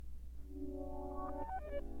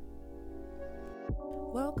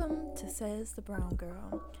says the brown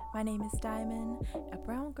girl. My name is Diamond, a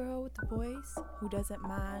brown girl with a voice who doesn't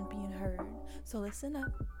mind being heard. So listen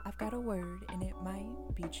up, I've got a word and it might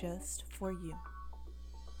be just for you.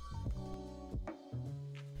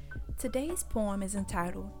 Today's poem is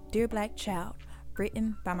entitled Dear Black Child,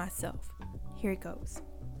 written by myself. Here it goes.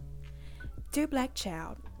 Dear Black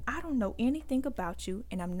Child, I don't know anything about you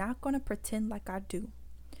and I'm not going to pretend like I do.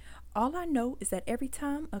 All I know is that every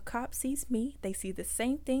time a cop sees me, they see the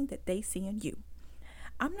same thing that they see in you.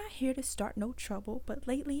 I'm not here to start no trouble, but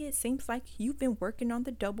lately it seems like you've been working on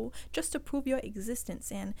the double just to prove your existence,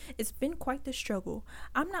 and it's been quite the struggle.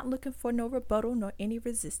 I'm not looking for no rebuttal nor any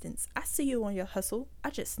resistance. I see you on your hustle. I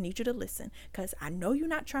just need you to listen, cause I know you're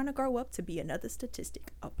not trying to grow up to be another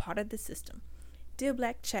statistic, a part of the system. Dear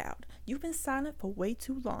Black Child, you've been silent for way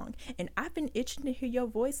too long, and I've been itching to hear your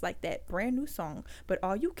voice like that brand new song, but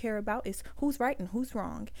all you care about is who's right and who's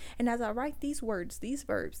wrong. And as I write these words, these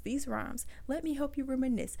verbs, these rhymes, let me help you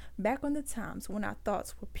reminisce back on the times when our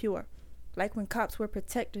thoughts were pure, like when cops were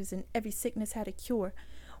protectors and every sickness had a cure.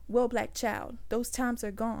 Well, Black Child, those times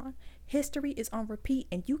are gone. History is on repeat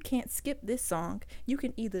and you can't skip this song. You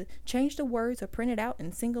can either change the words or print it out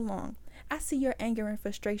and sing along. I see your anger and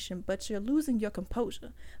frustration, but you're losing your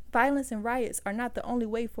composure. Violence and riots are not the only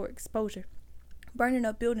way for exposure. Burning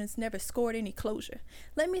up buildings never scored any closure.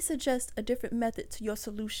 Let me suggest a different method to your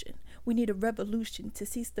solution. We need a revolution to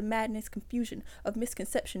cease the madness, confusion of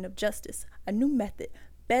misconception of justice. A new method,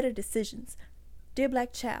 better decisions. Dear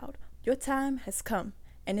Black Child, your time has come,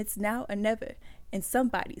 and it's now or never, and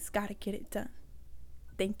somebody's got to get it done.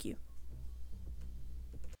 Thank you.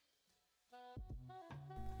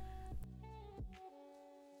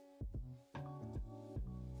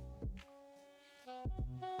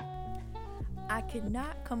 I could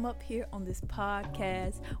not come up here on this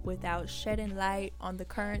podcast without shedding light on the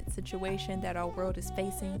current situation that our world is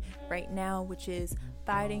facing right now, which is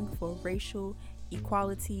fighting for racial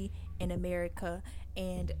equality in America.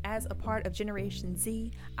 And as a part of Generation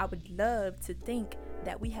Z, I would love to think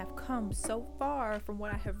that we have come so far from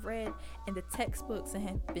what I have read in the textbooks and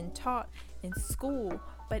have been taught in school,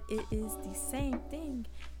 but it is the same thing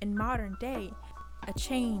in modern day. A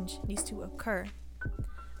change needs to occur.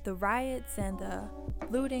 The riots and the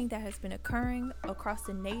looting that has been occurring across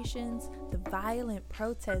the nations, the violent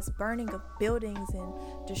protests, burning of buildings and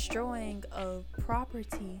destroying of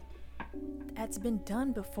property, that's been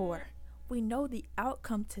done before. We know the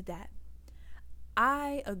outcome to that.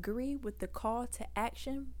 I agree with the call to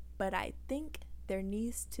action, but I think there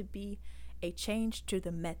needs to be a change to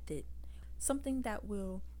the method, something that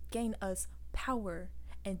will gain us power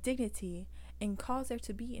and dignity and cause there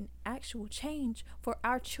to be an actual change for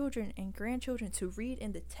our children and grandchildren to read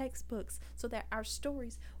in the textbooks so that our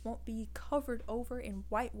stories won't be covered over and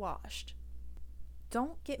whitewashed.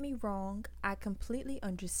 Don't get me wrong, I completely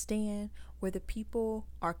understand where the people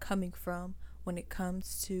are coming from when it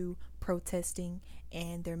comes to protesting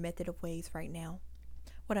and their method of ways right now.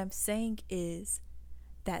 What I'm saying is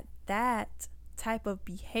that type of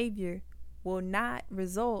behavior will not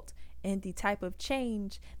result in the type of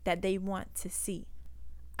change that they want to see.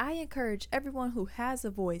 I encourage everyone who has a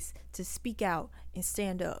voice to speak out and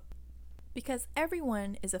stand up, because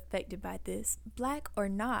everyone is affected by this, black or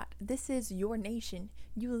not. This is your nation.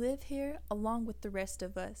 You live here along with the rest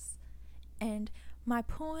of us. And my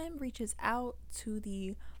poem reaches out to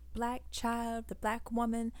the black child, the black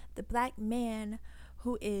woman, the black man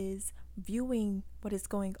who is viewing what is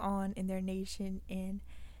going on in their nation and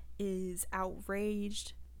is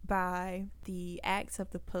outraged by the acts of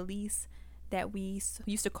the police that we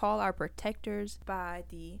used to call our protectors, by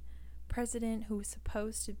the president who is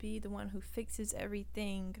supposed to be the one who fixes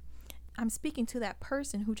everything. I'm speaking to that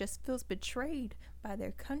person who just feels betrayed by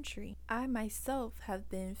their country. I myself have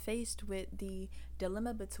been faced with the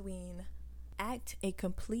dilemma between act a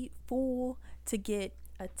complete fool to get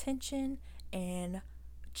attention and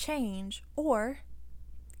change, or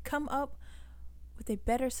come up with a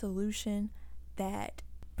better solution that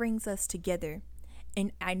brings us together.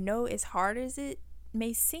 And I know, as hard as it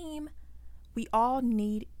may seem, we all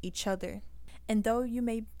need each other. And though you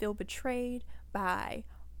may feel betrayed by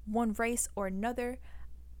one race or another,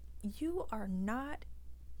 you are not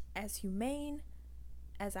as humane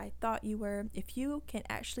as I thought you were if you can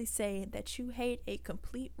actually say that you hate a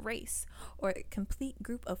complete race or a complete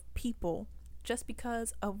group of people just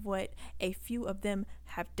because of what a few of them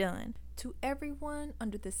have done. To everyone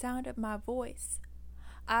under the sound of my voice,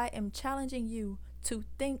 I am challenging you to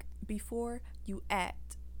think before you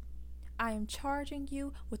act. I am charging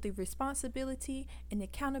you with the responsibility and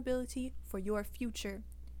accountability for your future.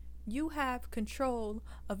 You have control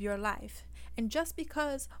of your life. And just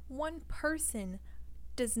because one person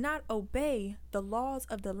does not obey the laws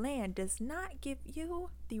of the land does not give you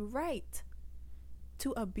the right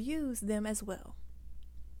to abuse them as well.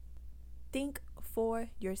 Think for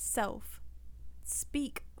yourself.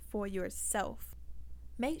 Speak for yourself.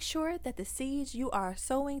 Make sure that the seeds you are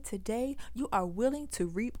sowing today, you are willing to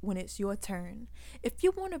reap when it's your turn. If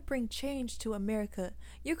you want to bring change to America,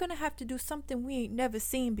 you're going to have to do something we ain't never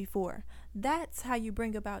seen before. That's how you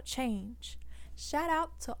bring about change. Shout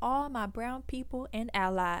out to all my brown people and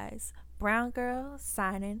allies. Brown Girl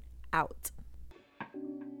signing out.